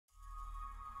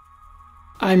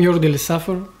I'm Jordi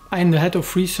Lesaffer. I am the head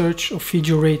of research of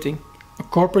Figio Rating, a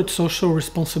corporate social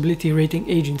responsibility rating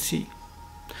agency.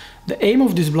 The aim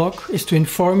of this blog is to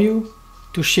inform you,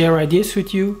 to share ideas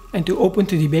with you, and to open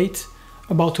to debate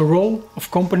about the role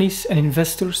of companies and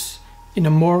investors in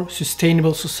a more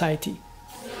sustainable society.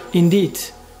 Indeed,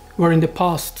 where in the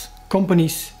past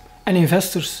companies and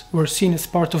investors were seen as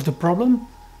part of the problem,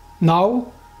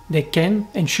 now they can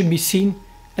and should be seen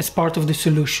as part of the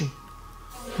solution.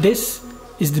 This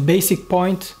is the basic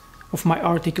point of my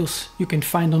articles you can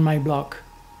find on my blog.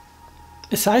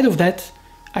 Aside of that,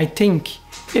 I think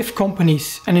if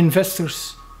companies and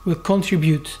investors will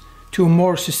contribute to a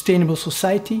more sustainable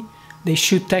society, they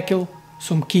should tackle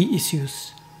some key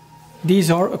issues.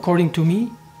 These are, according to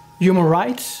me, human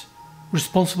rights,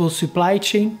 responsible supply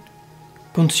chain,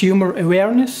 consumer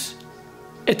awareness,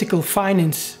 ethical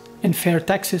finance and fair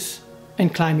taxes,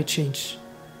 and climate change.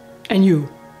 And you,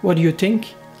 what do you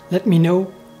think? Let me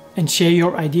know and share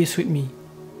your ideas with me.